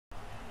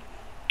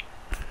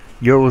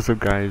Yo, what's up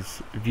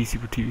guys,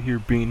 vSeboTV here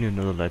bringing you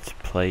another Let's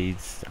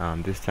Plays.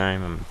 This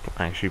time I'm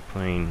actually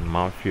playing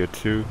Mafia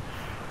 2.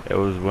 It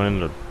was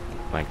one of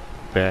the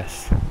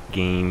best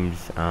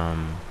games.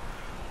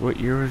 What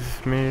year was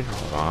this made?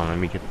 Hold on, let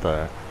me get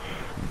the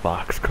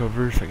box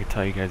cover so I can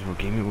tell you guys what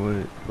game it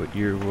was, what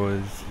year it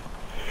was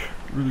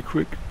really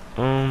quick.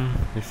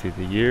 Let's see,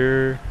 the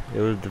year it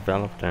was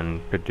developed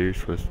and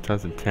produced was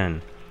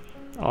 2010.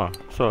 Oh,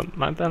 so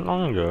not that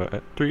long ago,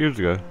 3 years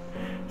ago.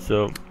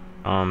 So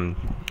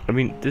I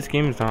mean, this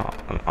game is not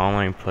an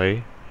online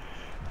play,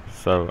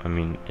 so I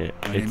mean,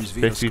 it's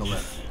basically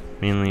just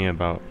mainly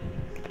about,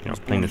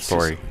 playing the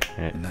story.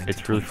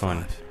 It's really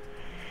fun.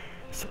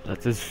 So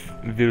that's this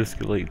Vito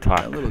Scaletta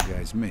talk. That little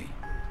guy's me.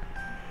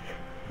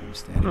 I'm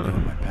standing there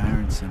with my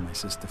parents and my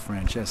sister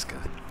Francesca.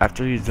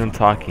 After he's done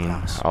talking,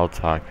 I'll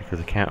talk because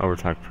I can't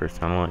overtalk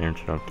first. I don't want to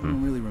interrupt I him.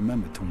 don't really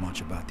remember too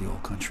much about the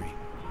old country,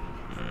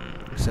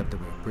 except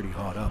that we were pretty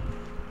hard up.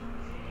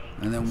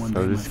 And then one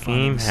day this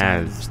game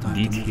has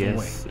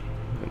DTS.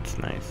 That's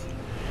nice.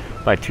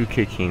 By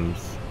 2K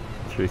Games.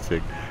 It's really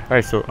sick.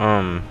 Alright, so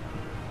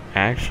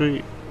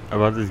actually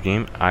about this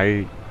game,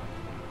 I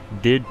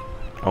did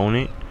own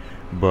it,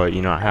 but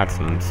I had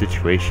some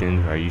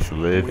situations where I used to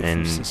live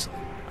and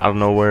I don't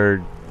know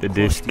where the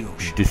disc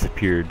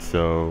disappeared.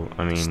 So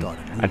I mean,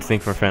 I'd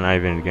thank my friend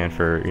Ivan again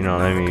for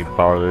letting me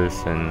borrow this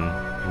and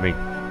make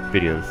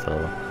videos. So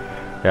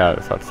yeah,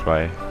 that's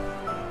why.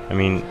 I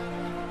mean,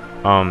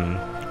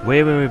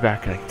 way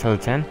back, like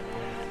 2010.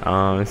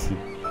 Let's see.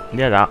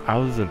 Yeah, I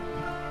was a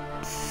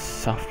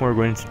sophomore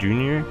going into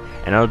junior,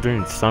 and I was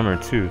during summer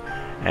too.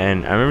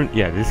 And I remember,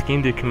 yeah, this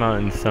game did come out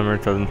in summer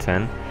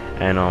 2010,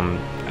 and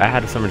I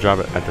had a summer job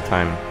at the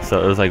time,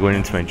 so it was like going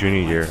into my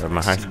junior year of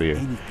my high school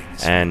year.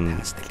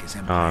 And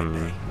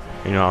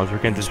I was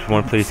working at this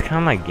one place,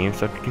 kind of like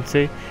GameStop, you can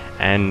say,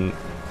 and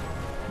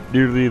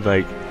literally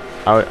like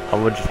I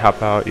would just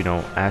help out,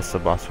 ask the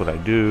boss what I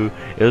do.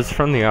 It was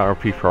from the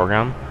RP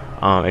program.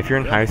 If you're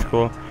in high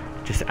school,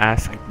 just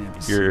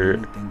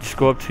just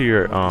go up to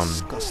your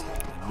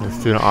the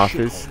student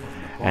office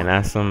and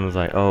ask them,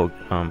 like, oh,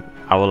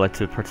 I would like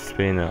to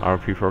participate in the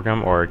RP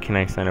program, or can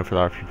I sign up for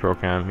the RP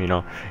program?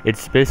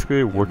 It's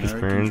basically work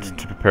experience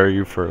to prepare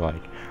you for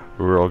like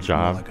a real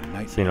job,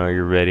 so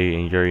you're ready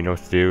and you already know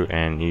what to do,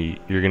 and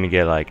you're gonna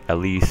get like at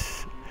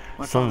least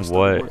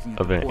somewhat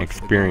of an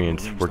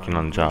experience working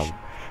on the job.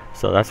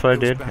 So that's what I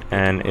did,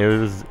 and it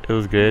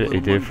was good.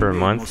 It did for a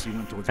month,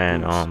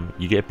 and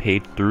you get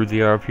paid through the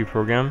RP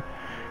program,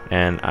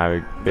 and I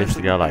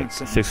basically got like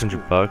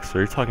 600 bucks. So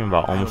you're talking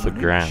about almost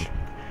 $1,000,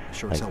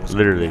 like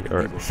literally,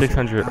 or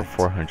 600 or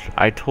 400.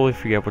 I totally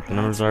forget what the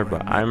numbers are,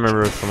 but I remember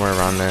it was somewhere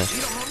around there,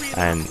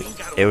 and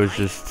it was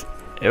just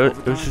a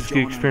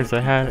good experience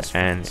I had,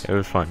 and it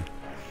was fun.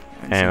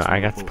 And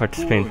I got to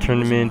participate in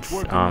tournaments,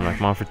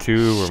 like Mafia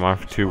 2, where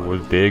Mafia 2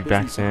 was big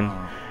back then,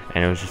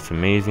 and it was just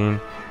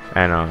amazing.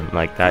 And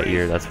like that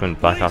year, that's when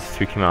Black Ops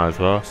 2 came out as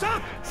well.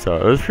 So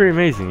it was pretty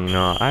amazing.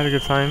 I had a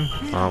good time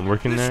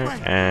working there.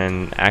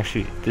 And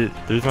actually, the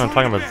reason I'm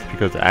talking about this is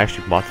because I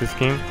actually bought this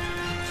game,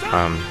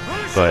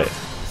 but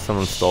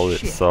someone stole it.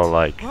 So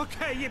like,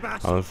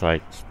 I was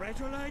like,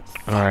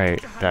 all right,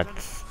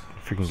 that's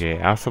freaking gay.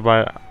 I also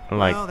bought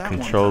like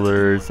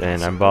controllers,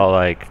 and I bought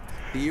like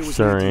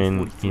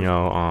certain,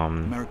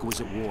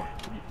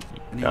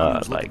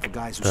 like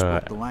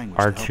the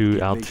R2,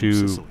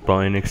 L2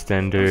 button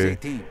extender,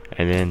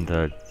 and then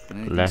the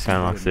left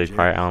analog stick,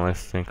 right analog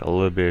stick, a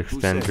little bit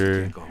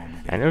extender,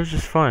 and it was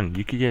just fun.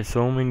 You could get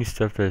so many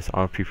stuff that's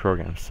RP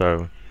program.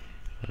 So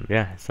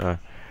yeah, so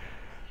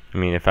I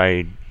mean, if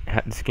I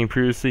had this game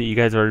previously, you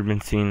guys already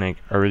been seeing like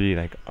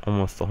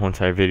almost the whole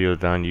entire video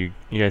done. You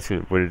guys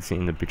would have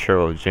seen the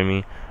betrayal of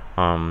Jimmy.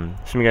 Some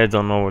of you guys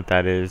don't know what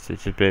that is.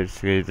 It's just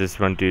basically this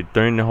one dude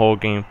during the whole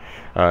game,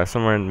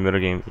 somewhere in the middle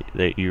game,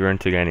 that you run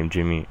into a guy named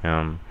Jimmy.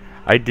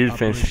 I did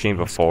finish this game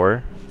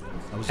before,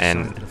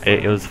 and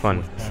it was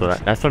fun. So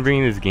that's why I'm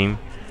bringing this game,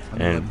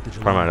 and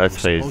part of my Let's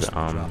Plays.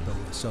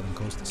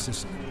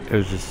 It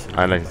was just,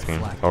 I like this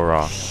game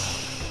overall.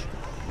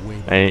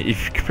 And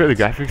if you compare the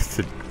graphics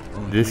to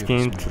this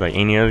game to like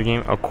any other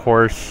game, of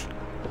course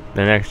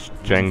the next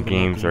gen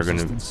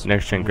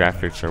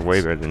graphics are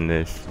way better than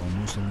this,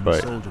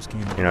 but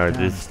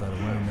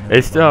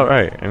it's still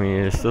alright. I mean,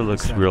 it still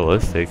looks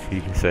realistic,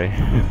 you can say.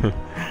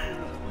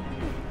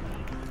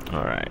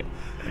 Alright,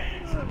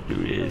 let's do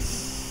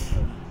this.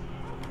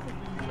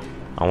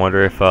 I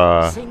wonder if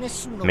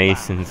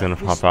Mason's gonna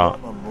pop out.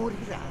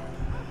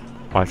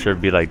 Watch her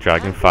be like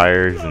dragon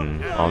fires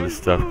and all this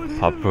stuff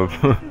pop up.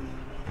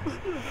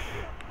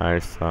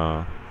 Alright,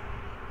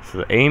 so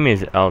the aim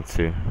is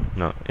L2.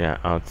 No, yeah,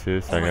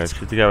 L2. So I gotta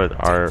shoot the guy with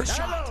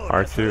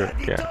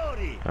R2. Yeah.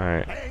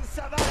 Alright.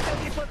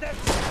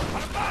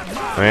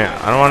 I mean,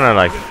 I don't wanna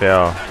like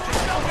fail.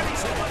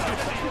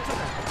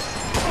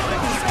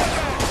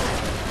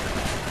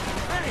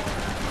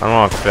 I don't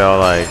wanna fail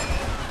like.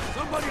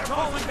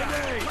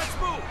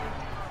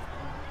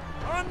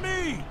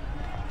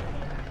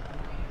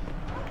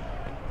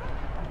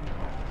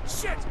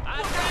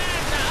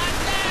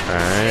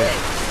 Alright.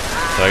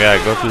 So I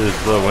gotta go through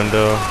this little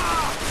window.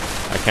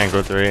 I can't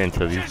go through it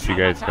until these two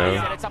guys go.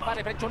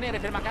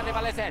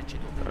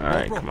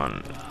 Alright, come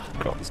on.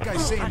 Go.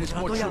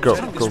 Go,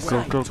 go, go,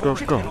 go, go,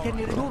 go.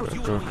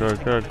 Go, go,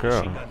 go,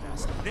 go.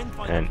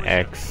 And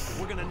X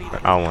or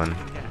L1.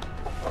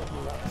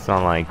 It's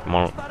not like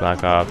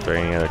Black Ops or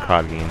any other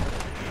COD game.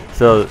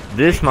 So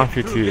this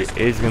Mafia 2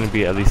 is going to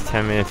be at least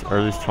 10 minutes or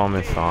at least 12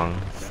 minutes long.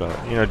 So,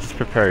 you know, just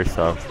prepare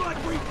yourself.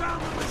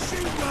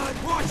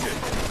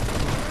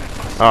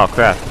 Oh,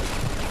 crap.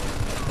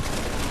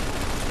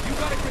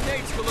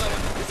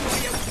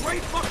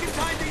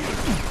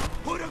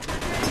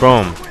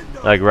 Boom.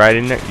 Like right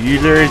in there. You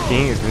literally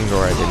think it's going to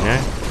go right in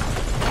there?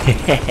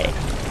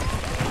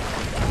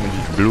 It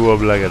just blew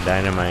up like a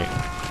dynamite.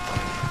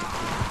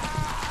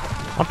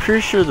 I'm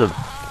pretty sure it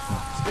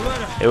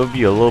would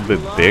be a little bit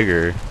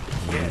bigger.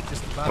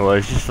 Well,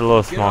 it's just a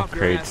little small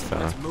crate,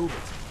 so.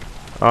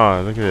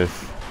 Oh, look at this.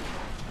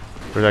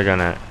 Where's that gun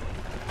at?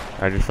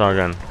 I just saw a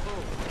gun.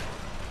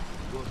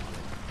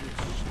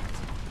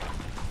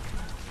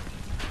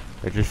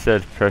 It just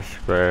said press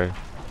square.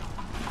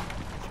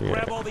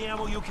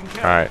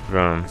 Alright,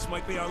 boom.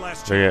 Look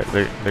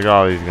at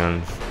all these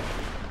guns.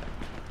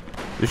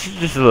 This is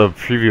just a little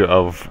preview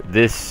of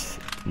this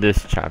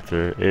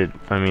chapter.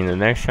 I mean, the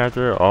next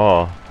chapter.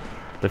 Oh,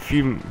 the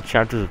few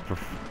chapters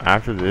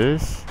after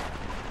this.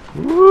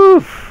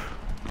 Woof.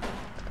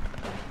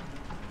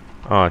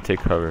 Oh, take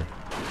cover.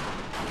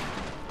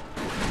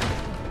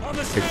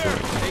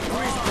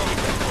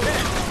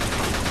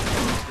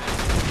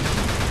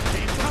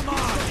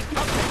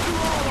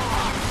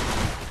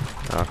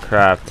 Oh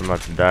crap, I'm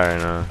about to die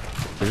right now.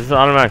 Is this an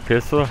automatic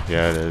pistol?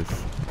 Yeah, it is.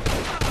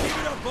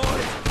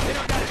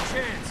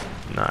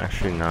 No,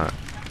 actually not.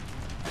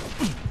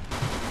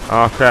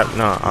 Oh crap,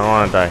 no, I don't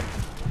want to die.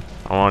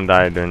 I want to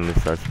die during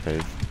this let's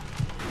phase.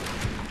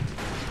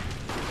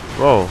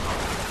 Whoa.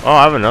 Oh,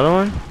 I have another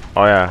one?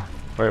 Oh yeah.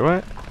 Wait,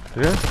 what?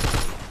 Is it?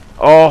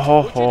 Oh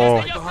ho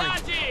ho.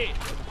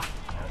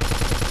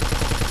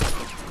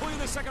 Clear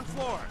the second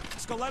floor.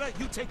 Scaletta,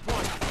 you take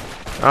point.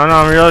 Oh no,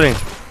 I'm reloading.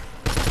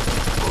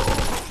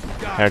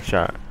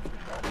 Headshot.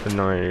 There's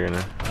no way you're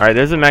gonna. Alright,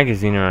 there's a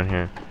magazine around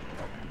here.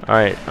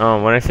 Alright,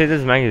 when I say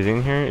there's a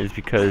magazine here, is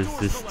because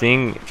this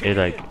thing,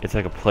 it's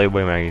like a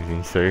Playboy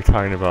magazine. So you're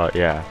talking about,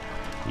 yeah,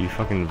 you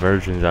fucking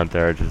virgins out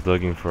there are just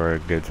looking for a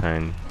good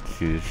time to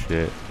see this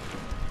shit.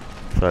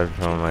 Sorry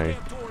for my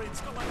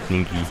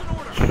sneaky.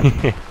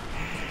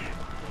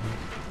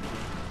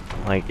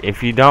 Like,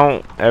 if you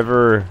don't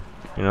ever,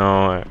 you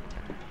know.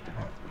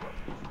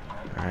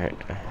 Alright,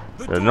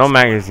 there's no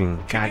magazine.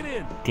 God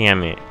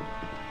damn it.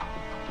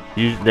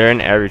 They're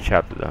in every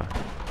chapter though.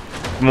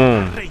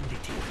 Boom.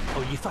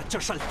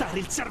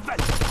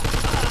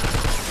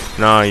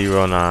 No, you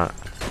will not.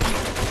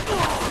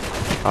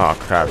 Oh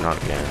crap,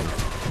 not again.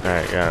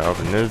 Alright, gotta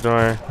open this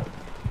door.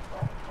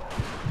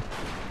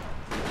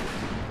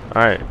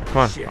 Alright, come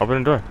on,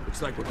 open the door.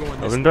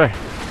 Open the door.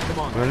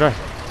 Open the door.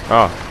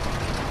 Oh.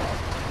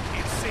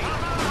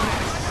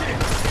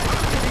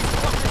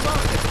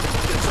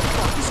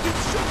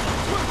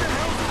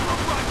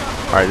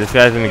 Alright, this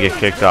guy's gonna get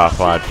kicked off,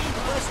 watch.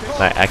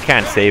 Like, I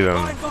can't save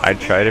him. I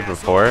tried it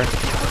before.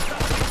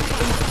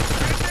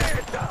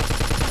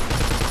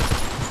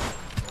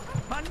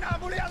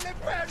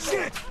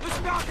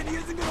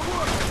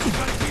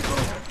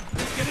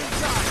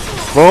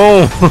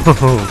 Boom!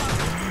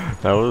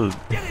 That was.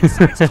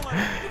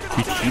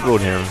 He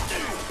keyboarded him.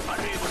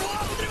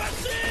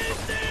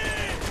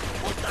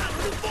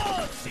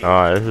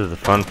 Oh, this is the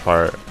fun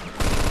part.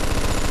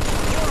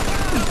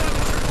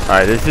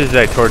 Alright, this is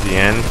like towards the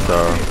end,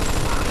 so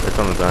it's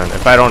almost done.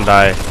 If I don't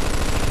die.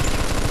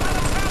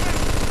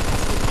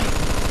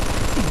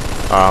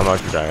 Oh, I'm about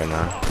to die right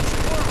now.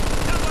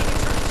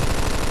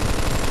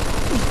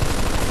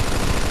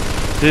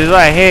 This is what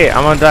I hate.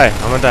 I'm gonna die.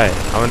 I'm gonna die.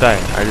 I'm gonna die.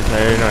 I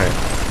already know it.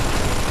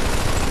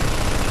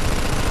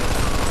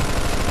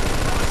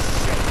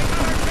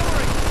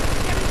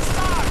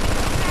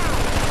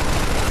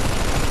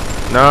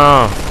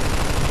 No.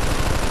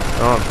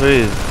 Oh,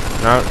 please.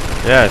 No.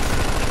 Yes.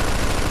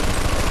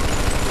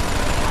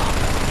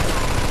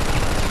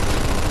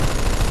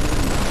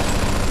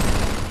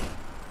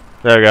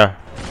 There we go.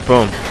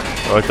 Boom.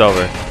 Oh, it's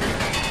over.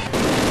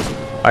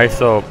 Alright,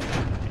 so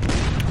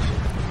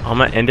I'm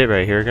gonna end it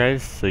right here,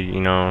 guys. So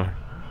you know,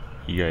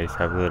 you guys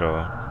have a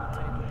little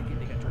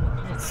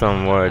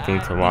somewhat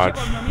thing to watch.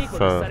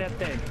 So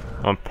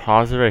I'm gonna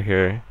pause it right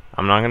here.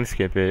 I'm not gonna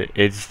skip it.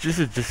 It's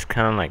just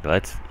kind of like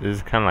this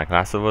is kind of like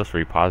Last of Us,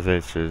 where you pause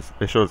it.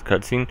 It shows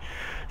cutscene.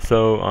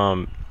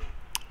 So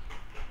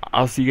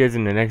I'll see you guys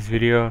in the next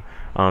video.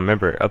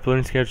 Remember,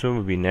 uploading schedule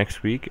will be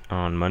next week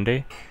on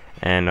Monday,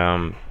 and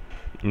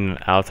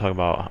I'll talk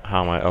about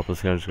how my upload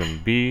schedule is going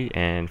to be,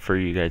 and for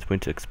you guys when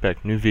to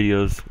expect new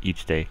videos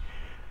each day.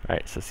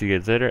 Alright, so see you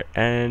guys later,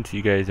 and see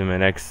you guys in my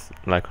next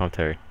live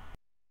commentary.